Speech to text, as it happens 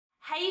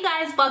Hey you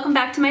guys, welcome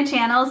back to my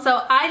channel.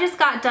 So I just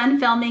got done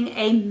filming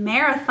a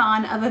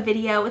marathon of a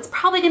video. It's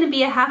probably going to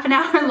be a half an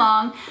hour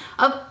long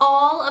of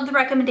all of the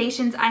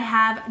recommendations I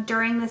have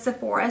during the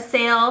Sephora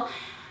sale.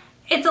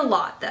 It's a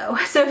lot though.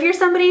 So if you're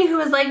somebody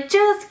who is like,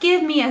 just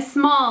give me a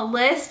small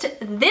list,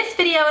 this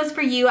video is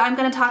for you. I'm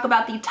going to talk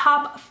about the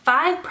top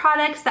 5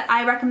 products that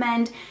I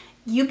recommend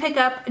you pick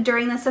up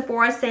during the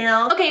Sephora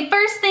sale. Okay,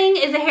 first thing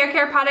is a hair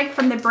care product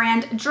from the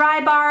brand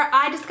Drybar.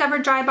 I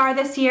discovered Drybar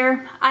this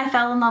year. I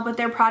fell in love with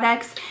their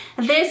products.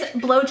 This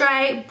blow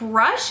dry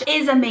brush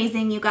is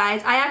amazing, you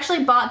guys. I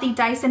actually bought the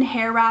Dyson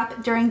hair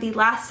wrap during the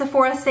last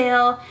Sephora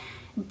sale.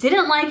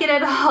 Didn't like it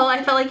at all.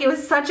 I felt like it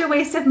was such a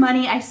waste of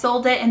money. I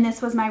sold it and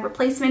this was my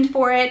replacement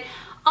for it.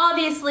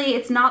 Obviously,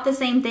 it's not the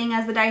same thing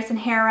as the Dyson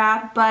hair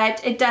wrap, but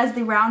it does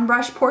the round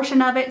brush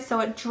portion of it, so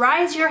it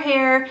dries your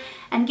hair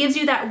and gives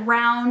you that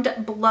round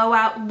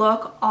blowout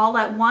look all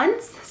at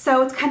once.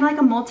 So it's kind of like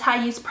a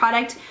multi-use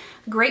product,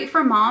 great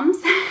for moms.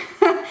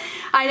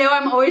 I know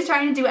I'm always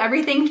trying to do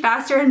everything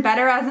faster and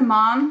better as a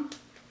mom.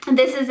 And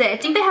this is it. I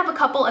think they have a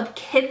couple of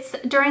kits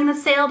during the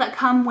sale that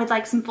come with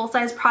like some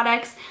full-size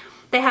products.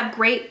 They have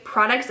great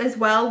products as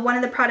well. One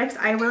of the products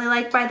I really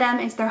like by them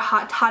is their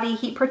Hot Toddy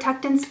Heat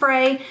Protectant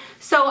Spray.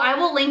 So I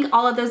will link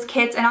all of those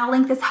kits and I'll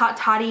link this Hot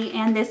Toddy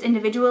and this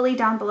individually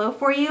down below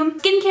for you.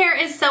 Skincare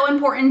is so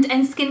important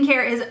and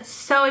skincare is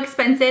so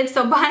expensive.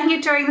 So buying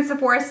it during the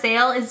Sephora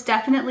sale is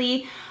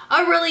definitely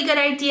a really good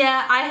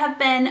idea. I have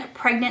been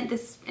pregnant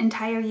this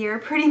entire year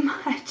pretty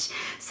much.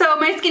 So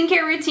my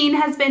skincare routine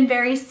has been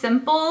very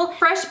simple.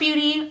 Fresh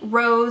Beauty,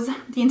 Rose.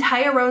 The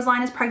entire Rose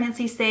line is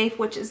pregnancy safe,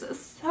 which is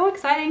so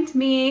exciting to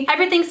me.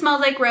 Everything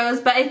smells like rose,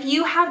 but if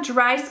you have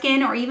dry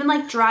skin or even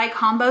like dry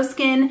combo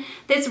skin,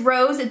 this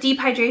Rose Deep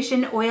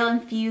Hydration Oil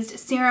Infused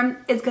Serum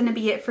is gonna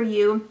be it for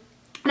you.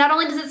 Not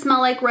only does it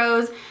smell like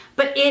rose,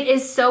 but it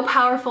is so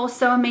powerful,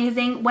 so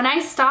amazing. When I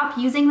stop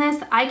using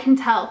this, I can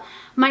tell.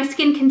 My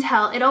skin can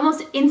tell. It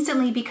almost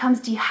instantly becomes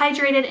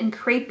dehydrated and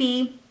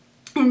crepey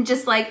and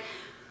just like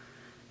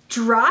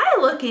dry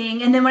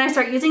looking. And then when I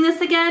start using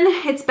this again,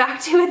 it's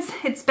back to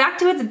its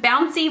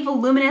bouncy,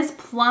 voluminous,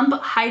 plump,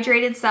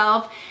 hydrated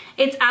self.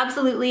 It's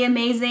absolutely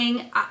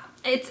amazing.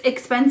 It's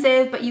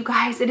expensive, but you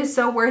guys, it is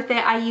so worth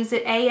it. I use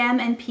it AM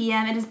and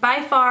PM. It is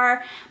by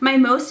far my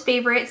most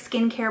favorite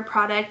skincare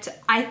product,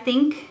 I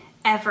think,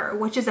 ever,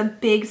 which is a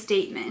big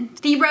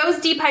statement. The Rose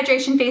Deep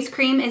Hydration Face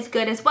Cream is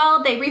good as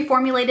well. They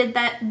reformulated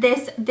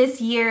this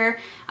year,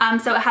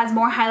 so it has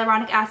more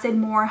hyaluronic acid,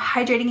 more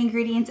hydrating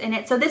ingredients in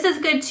it. So this is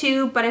good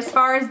too, but as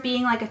far as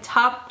being like a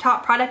top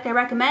product I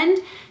recommend,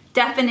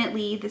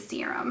 definitely the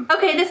serum.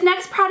 Okay, this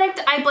next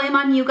product I blame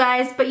on you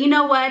guys, but you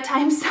know what?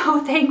 I'm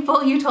so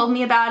thankful you told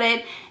me about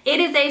it. It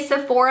is a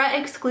Sephora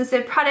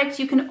exclusive product.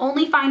 You can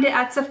only find it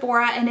at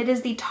Sephora, and it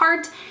is the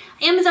Tarte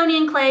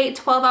Amazonian Clay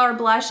 12-Hour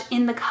Blush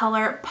in the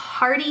color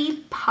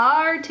Party,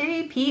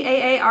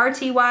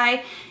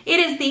 P-A-A-R-T-Y. It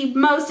is the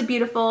most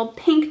beautiful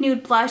pink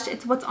nude blush.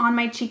 It's what's on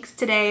my cheeks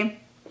today.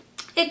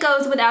 It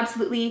goes with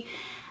absolutely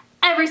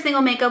every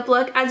single makeup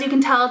look. As you can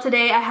tell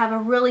today, I have a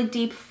really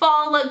deep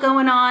fall look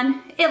going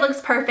on. It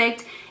looks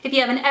perfect. If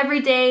you have an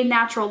everyday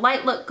natural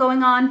light look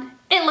going on,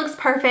 it looks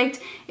perfect.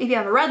 If you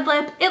have a red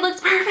lip, it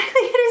looks perfect.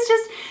 It is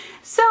just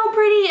so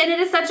pretty, and it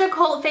is such a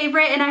cult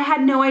favorite, and I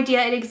had no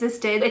idea it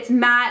existed. It's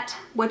matte,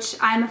 which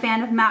I'm a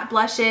fan of matte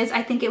blushes.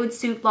 I think it would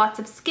suit lots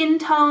of skin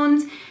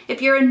tones.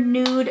 If you're a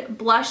nude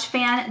blush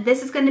fan,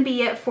 this is going to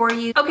be it for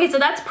you. Okay, so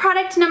that's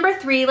product number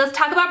 3. Let's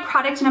talk about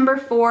product number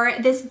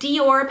 4, this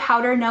Dior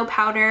Powder No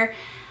Powder.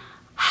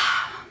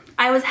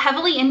 I was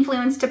heavily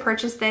influenced to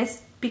purchase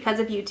this because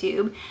of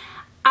YouTube.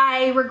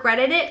 I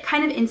regretted it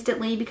kind of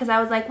instantly because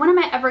I was like, when am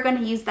I ever going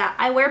to use that?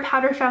 I wear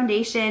powder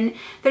foundation.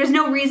 There's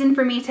no reason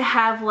for me to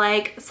have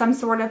like some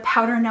sort of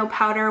powder no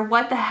powder.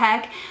 What the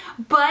heck?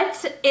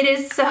 But it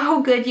is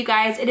so good, you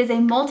guys. It is a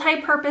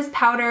multi-purpose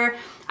powder.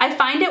 I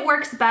find it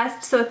works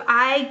best. So if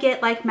I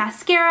get like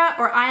mascara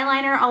or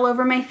eyeliner all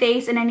over my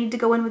face and I need to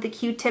go in with a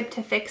Q-tip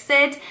to fix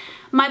it,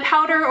 my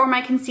powder or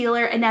my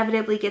concealer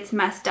inevitably gets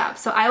messed up.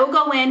 So I will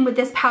go in with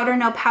this powder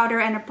no powder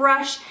and a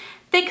brush,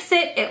 fix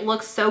it. It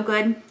looks so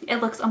good.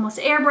 It looks almost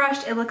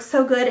airbrushed. It looks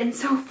so good and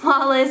so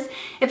flawless.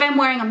 If I'm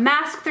wearing a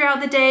mask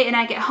throughout the day and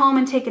I get home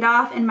and take it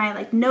off and my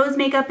like nose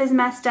makeup is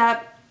messed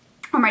up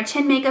or my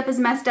chin makeup is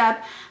messed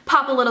up,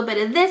 pop a little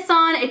bit of this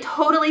on, it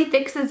totally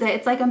fixes it.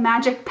 It's like a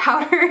magic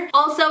powder.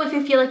 Also, if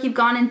you feel like you've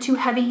gone in too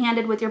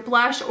heavy-handed with your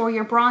blush or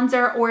your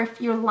bronzer, or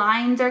if your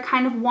lines are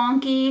kind of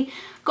wonky,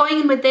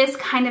 going in with this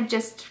kind of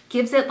just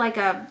gives it like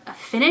a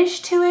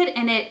finish to it,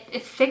 and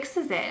it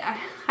fixes it.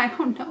 I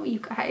don't know, you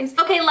guys.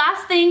 Okay,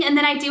 last thing, and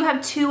then I do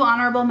have 2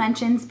 honorable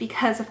mentions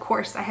because of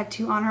course I have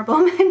 2 honorable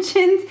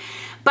mentions.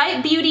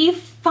 Bite Beauty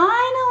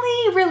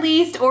finally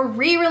released or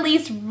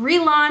re-released,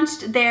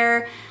 relaunched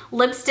their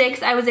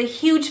lipsticks. I was a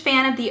huge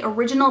fan of the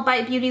original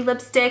Bite Beauty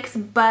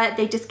lipsticks, but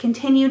they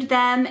discontinued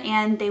them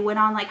and they went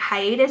on like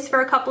hiatus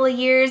for a couple of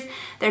years.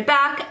 They're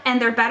back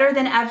and they're better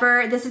than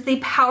ever. This is the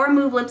Power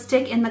Move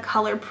lipstick in the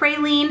color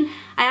Praline.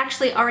 I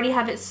actually already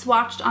have it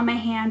swatched on my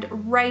hand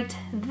right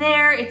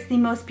there. It's the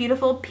most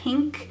beautiful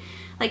pink,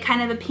 like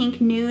kind of a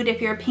pink nude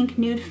if you're a pink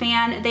nude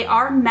fan. They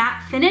are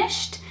matte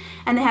finished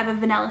and they have a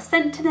vanilla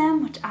scent to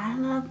them, which I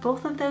love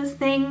both of those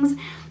things.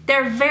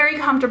 They're very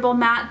comfortable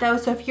matte though,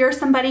 so if you're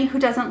somebody who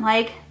doesn't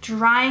like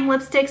drying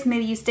lipsticks,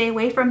 maybe you stay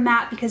away from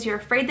matte because you're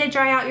afraid they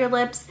dry out your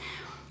lips,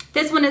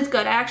 this one is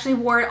good. I actually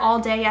wore it all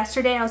day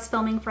yesterday. I was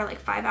filming for like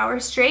 5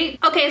 hours straight.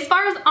 Okay, as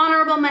far as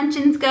honorable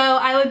mentions go,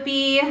 I would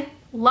be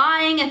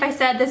lying if I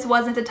said this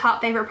wasn't a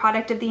top favorite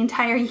product of the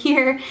entire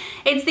year.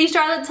 It's the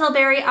Charlotte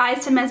Tilbury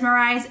Eyes to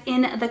Mesmerize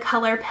in the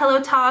color Pillow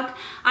Talk.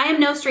 I am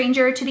no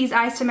stranger to these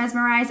Eyes to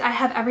Mesmerize. I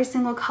have every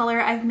single color.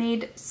 I've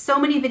made so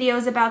many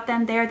videos about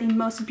them. They're the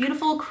most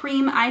beautiful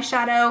cream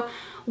eyeshadow,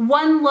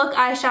 one look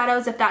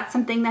eyeshadows if that's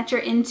something that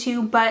you're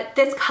into, but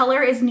this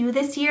color is new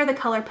this year, the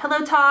color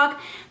Pillow Talk.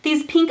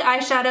 These pink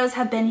eyeshadows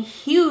have been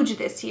huge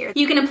this year.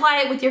 You can apply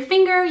it with your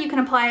finger, you can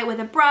apply it with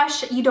a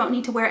brush, you don't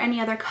need to wear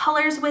any other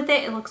colors with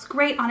it. It looks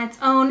great on its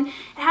own. It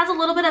has a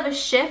little bit of a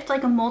shift,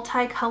 like a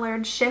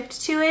multicolored shift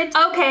to it.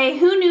 Okay,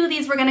 who knew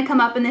these were gonna come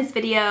up in this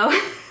video?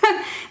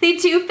 The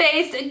Too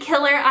Faced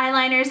Killer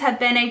Eyeliners have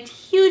been a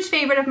huge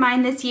favorite of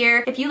mine this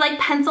year. If you like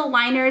pencil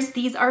liners,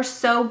 these are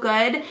so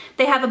good.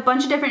 They have a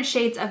bunch of different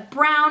shades of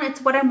brown.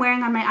 It's what I'm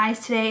wearing on my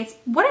eyes today. It's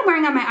what I'm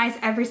wearing on my eyes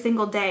every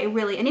single day,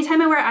 really.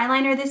 Anytime I wear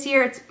eyeliner this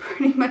year, it's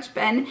pretty much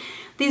been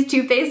these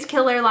Too Faced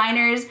Killer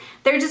Liners.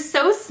 They're just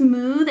so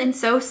smooth and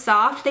so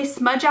soft. They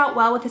smudge out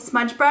well with a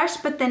smudge brush,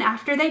 but then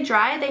after they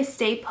dry, they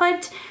stay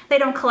put. They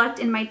don't collect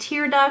in my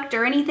tear duct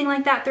or anything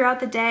like that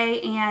throughout the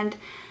day, and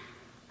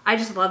I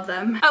just love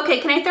them. Okay,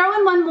 can I throw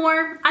in one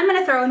more? I'm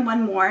gonna throw in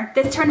one more.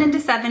 This turned into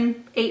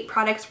 7, 8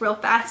 products real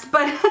fast,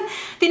 but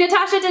the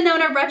Natasha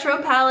Denona Retro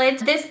Palette.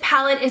 This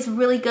palette is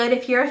really good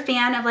if you're a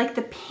fan of like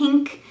the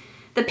pink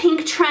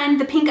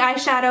trend, the pink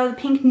eyeshadow, the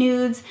pink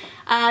nudes.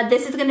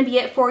 This is gonna be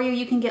it for you.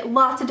 You can get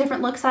lots of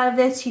different looks out of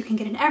this. You can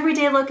get an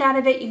everyday look out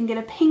of it. You can get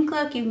a pink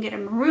look, you can get a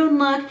maroon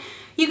look.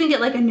 You can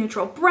get like a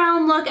neutral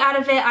brown look out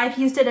of it. I've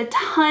used it a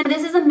ton.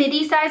 This is a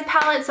midi size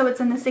palette, so it's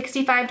in the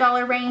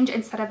 $65 range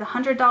instead of the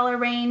 $100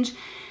 range.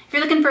 If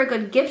you're looking for a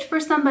good gift for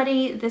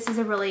somebody, this is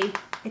a really,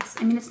 it's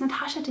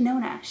Natasha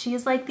Denona. She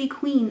is like the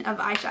queen of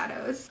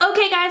eyeshadows.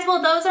 Okay guys,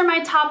 well those are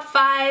my top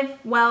 5,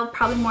 well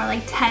probably more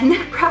like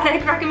 10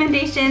 product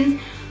recommendations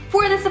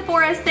for the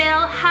Sephora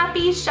sale.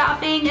 Happy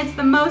shopping. It's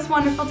the most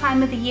wonderful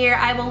time of the year.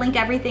 I will link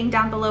everything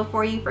down below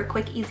for you for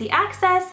quick, easy access.